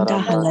bala Sanda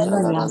rambranta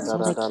la hallelujah randa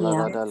rada la sadakia.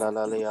 rada la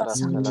la li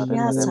araska la Sandia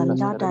rekere sanda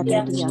preskere da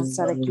da kente. dia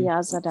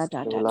sadakia sada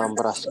da da da.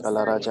 Ulambraska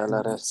la raja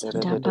la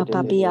restere Sanda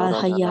papa de bia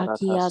ora jala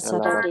rata hayakia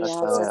sela sada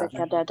dia rakataya.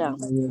 sadaka da da.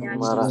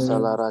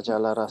 Marasala raja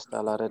la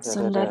rasta la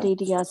Sanda rede. di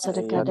dia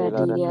sadaka da Yadi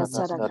la di dia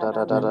rekata sta sadaka da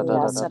da da da da da da dia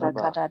da da da sadaka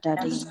ba. da da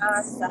di.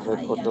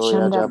 Rekoto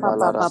ya Shanda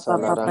jabala papa rasa papa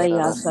la papa randa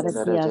ya rasta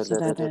le sadakia reje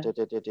sada da.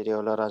 de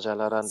ola raja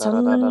la randa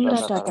da da da da Sanda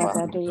da da da da ba.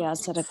 da dia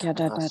sadaka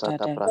da da da Asata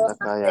da.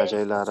 prataka ya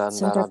jela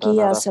randa randa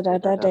la Sadakia raste sada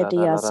da da da da da da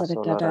dia la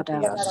sadaka rasola da da.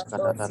 radia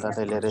skada da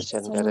da le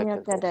resende Sanya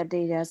rekente. kada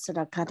dia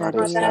sadakada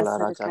dia Marisela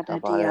raja sadakada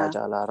tabaya dia.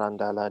 jala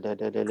randa la de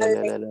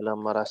la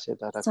marase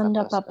da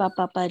Sanda rakataska. papa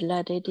papa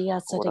la de dia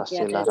Ora sadakada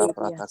silara dia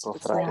prata ko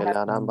sadakia.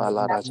 frakela ramba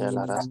la raja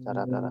la rasta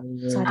da da.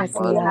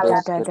 Sadakia da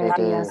Mandes da da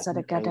dia kedede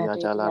sadakada ya dia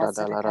jalara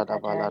dalara da sadakada da.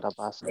 balara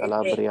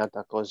baskala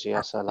briata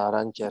kozia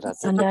salaran chera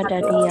Sanda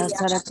da de dia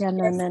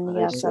sadakana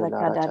nania rese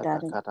lara sadakada da.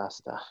 chata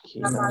karasta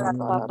kila la Papa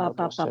balara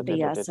papa dose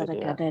pia de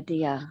sadakada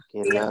dia.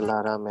 kila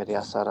lara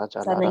meria sara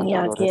jalara Sananya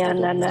dolore kia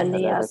de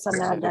nania kestere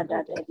sanada da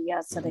kesere da dia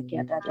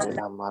sadakada da.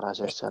 kila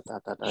maraje sata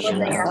da dia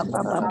Shanda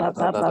rasta papa da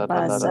papa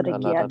papa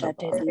sadakia da ba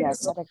da dia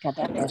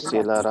sadakada da dia.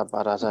 rasila ra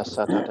baraza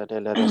sata da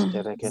le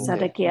reste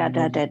rekende Sadakia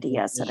da da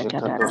dia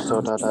sadakada jikato da.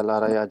 soda da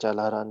lara ya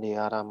jalara ni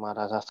ara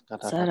maraza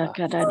skada.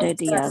 Sarakada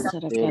dedia,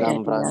 sarakada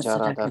Selam dia,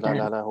 branchara da la sarakada.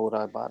 la la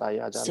hura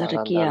baraya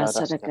jalaran da Sarakia, la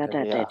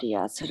sarakada raskateria.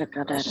 dedia,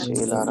 sarakada.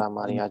 Shila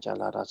ramaria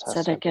jalara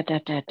sasa de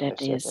Sarakada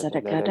dedia,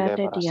 resete de le sarakada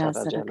dedia,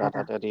 barasada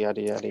jalara sarakada. de dia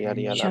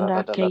la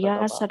Shanda da la da kia,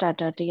 ba.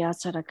 sarada dia,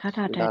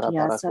 sarakada Ilara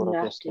dedia, barakuro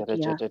sanda kestere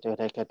dedia. jete de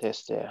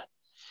reketeste.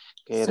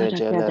 Kere Sarakada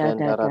jeleren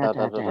da da da da da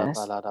da da da da.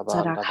 ba la da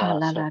ba da ba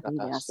Sarakala la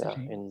dia, sekatasta.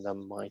 sarakada. In the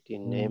mighty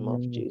name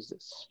of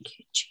Jesus. Thank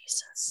you,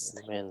 Jesus.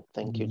 Amen.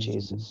 Thank you,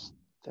 Jesus.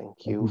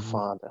 Thank you,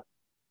 Father.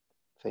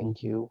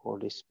 Thank you,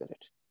 Holy Spirit.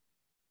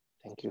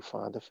 Thank you,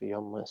 Father, for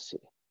your mercy.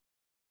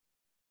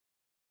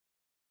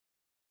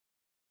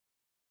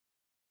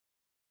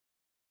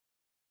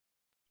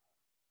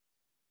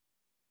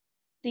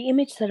 The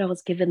image that I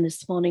was given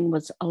this morning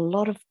was a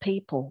lot of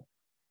people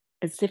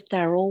as if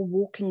they're all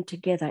walking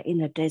together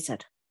in a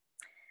desert.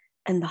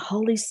 And the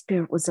Holy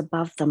Spirit was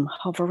above them,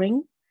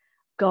 hovering,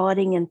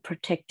 guiding and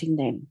protecting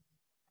them.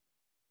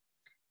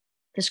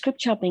 The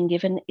scripture I've been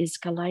given is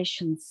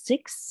Galatians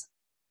 6,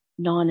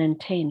 9 and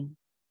 10.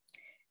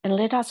 And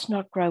let us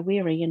not grow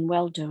weary in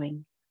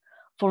well-doing,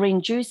 for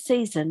in due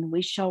season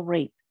we shall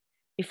reap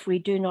if we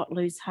do not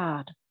lose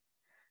heart.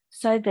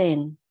 So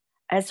then,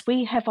 as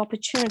we have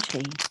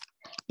opportunity,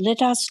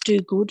 let us do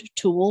good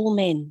to all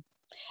men,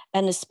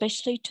 and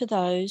especially to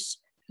those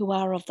who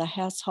are of the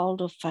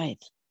household of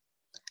faith.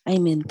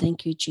 Amen.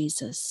 Thank you,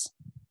 Jesus.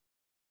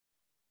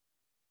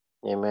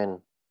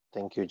 Amen.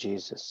 Thank you,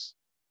 Jesus.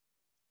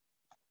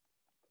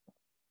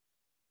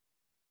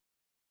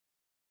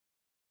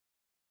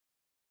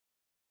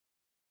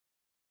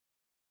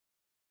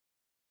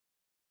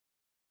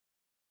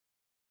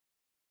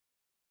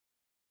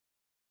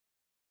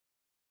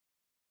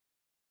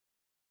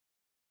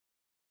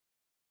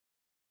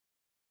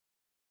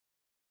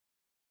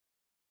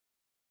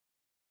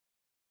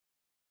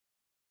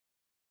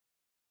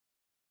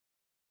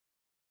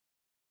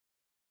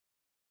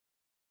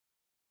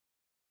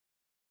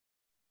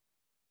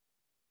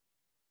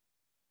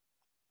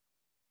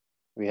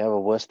 We have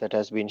a verse that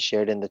has been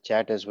shared in the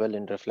chat as well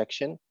in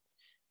reflection.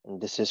 And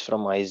this is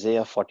from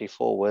Isaiah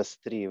 44, verse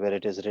 3, where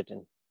it is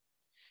written,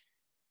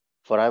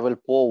 "For I will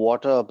pour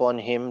water upon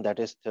him that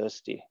is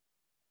thirsty,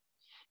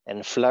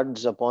 and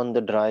floods upon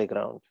the dry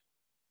ground.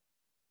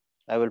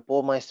 I will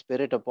pour my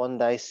spirit upon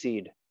thy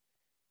seed,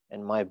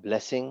 and my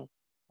blessing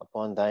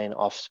upon thine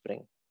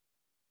offspring."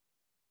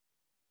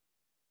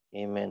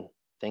 Amen.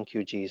 Thank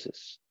you,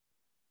 Jesus.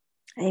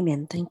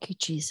 Amen. Thank you,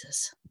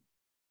 Jesus.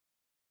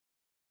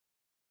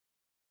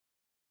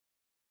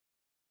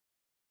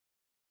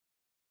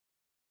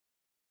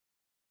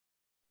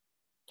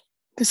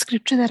 The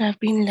scripture that I've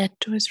been led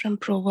to is from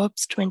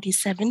Proverbs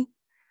 27,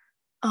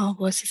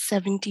 verses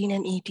 17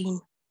 and 18.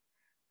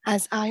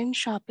 As iron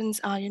sharpens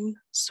iron,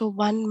 so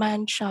one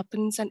man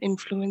sharpens and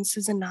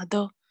influences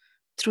another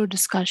through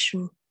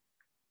discussion.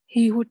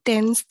 He who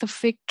tends the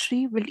fig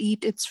tree will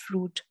eat its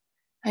fruit,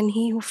 and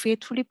he who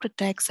faithfully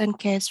protects and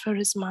cares for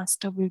his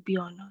master will be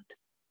honored.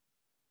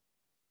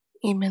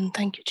 Amen.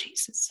 Thank you,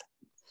 Jesus.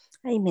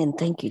 Amen.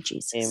 Thank you,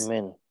 Jesus.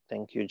 Amen.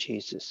 Thank you,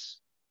 Jesus.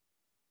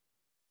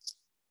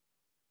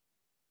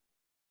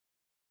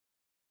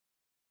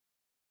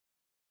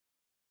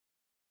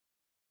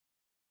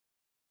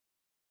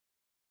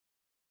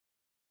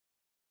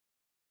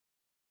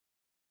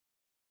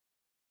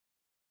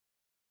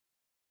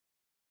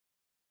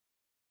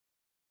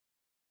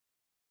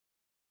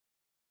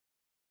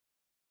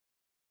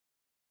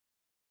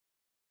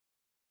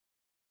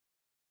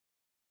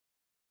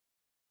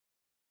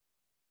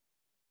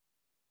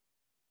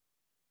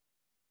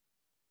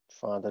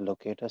 Father,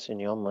 locate us in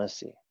your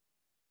mercy.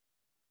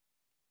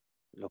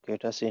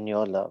 Locate us in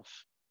your love.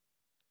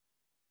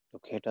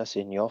 Locate us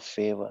in your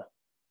favor.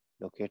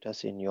 Locate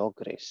us in your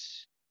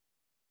grace.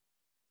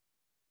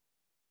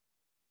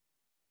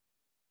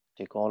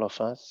 Take all of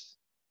us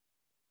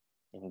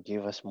and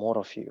give us more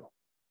of you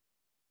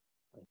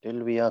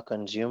until we are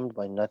consumed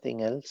by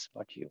nothing else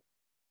but you.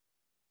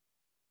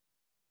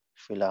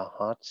 Fill our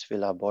hearts,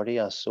 fill our body,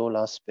 our soul,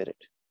 our spirit.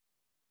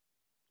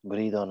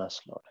 Breathe on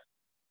us, Lord.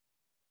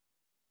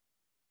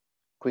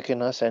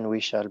 Quicken us and we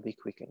shall be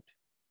quickened.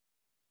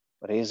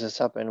 Raise us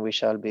up and we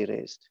shall be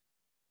raised.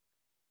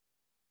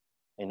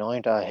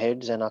 Anoint our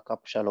heads and our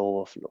cup shall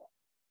overflow.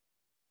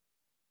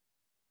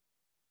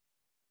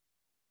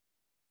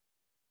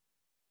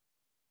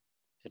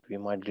 That we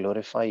might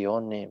glorify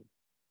your name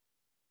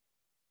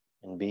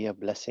and be a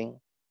blessing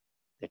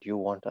that you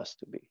want us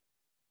to be.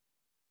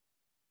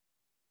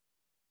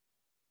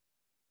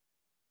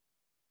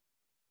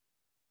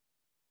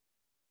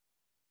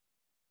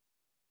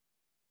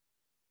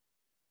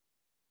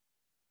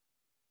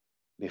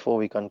 Before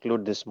we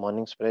conclude this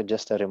morning's prayer,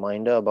 just a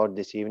reminder about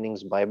this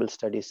evening's Bible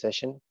study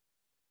session.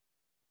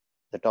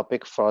 The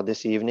topic for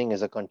this evening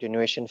is a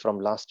continuation from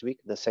last week,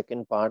 the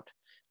second part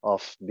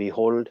of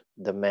Behold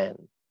the Man,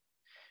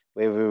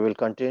 where we will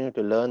continue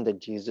to learn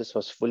that Jesus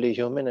was fully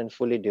human and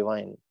fully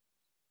divine,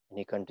 and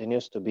he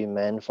continues to be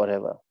man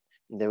forever.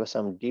 There were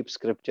some deep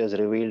scriptures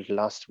revealed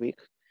last week.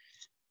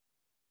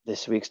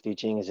 This week's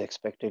teaching is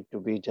expected to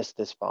be just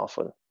as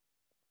powerful.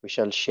 We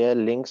shall share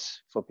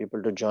links for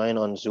people to join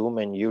on Zoom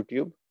and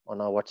YouTube on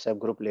our WhatsApp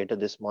group later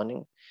this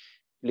morning.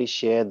 Please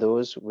share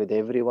those with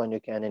everyone you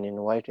can and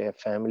invite your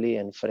family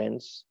and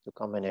friends to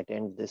come and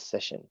attend this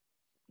session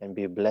and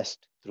be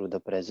blessed through the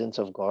presence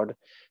of God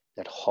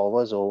that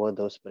hovers over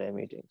those prayer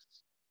meetings.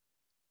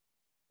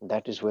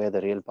 That is where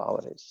the real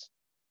power is,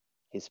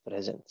 his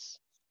presence.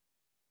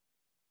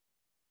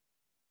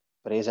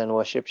 Praise and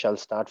worship shall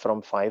start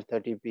from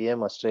 5:30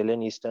 p.m.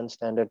 Australian Eastern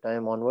Standard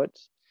Time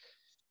onwards,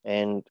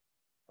 and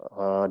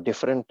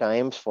different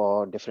times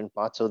for different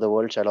parts of the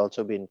world shall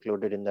also be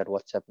included in that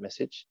WhatsApp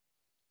message.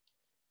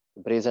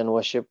 Praise and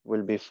worship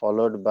will be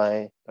followed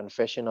by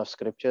confession of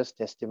scriptures,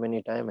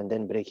 testimony time, and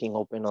then breaking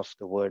open of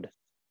the word.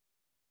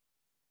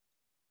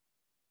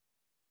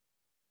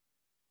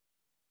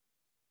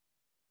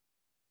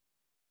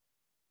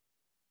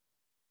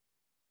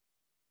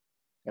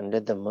 And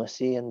let the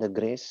mercy and the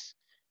grace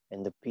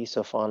and the peace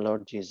of our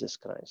Lord Jesus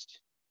Christ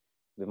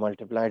be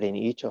multiplied in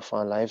each of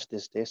our lives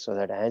this day, so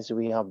that as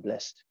we are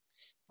blessed,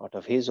 out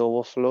of his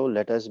overflow,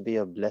 let us be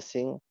a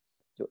blessing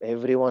to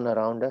everyone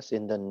around us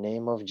in the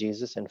name of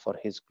Jesus and for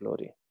his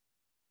glory.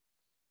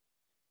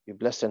 Be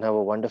blessed and have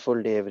a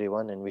wonderful day,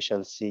 everyone, and we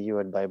shall see you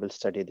at Bible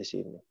study this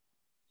evening.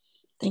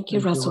 Thank you,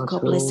 Russell.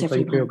 God bless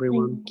everyone.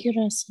 Thank you,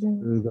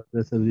 Russell. God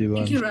bless everyone.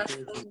 Thank you,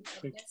 Russell.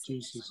 Thank you,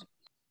 Jesus.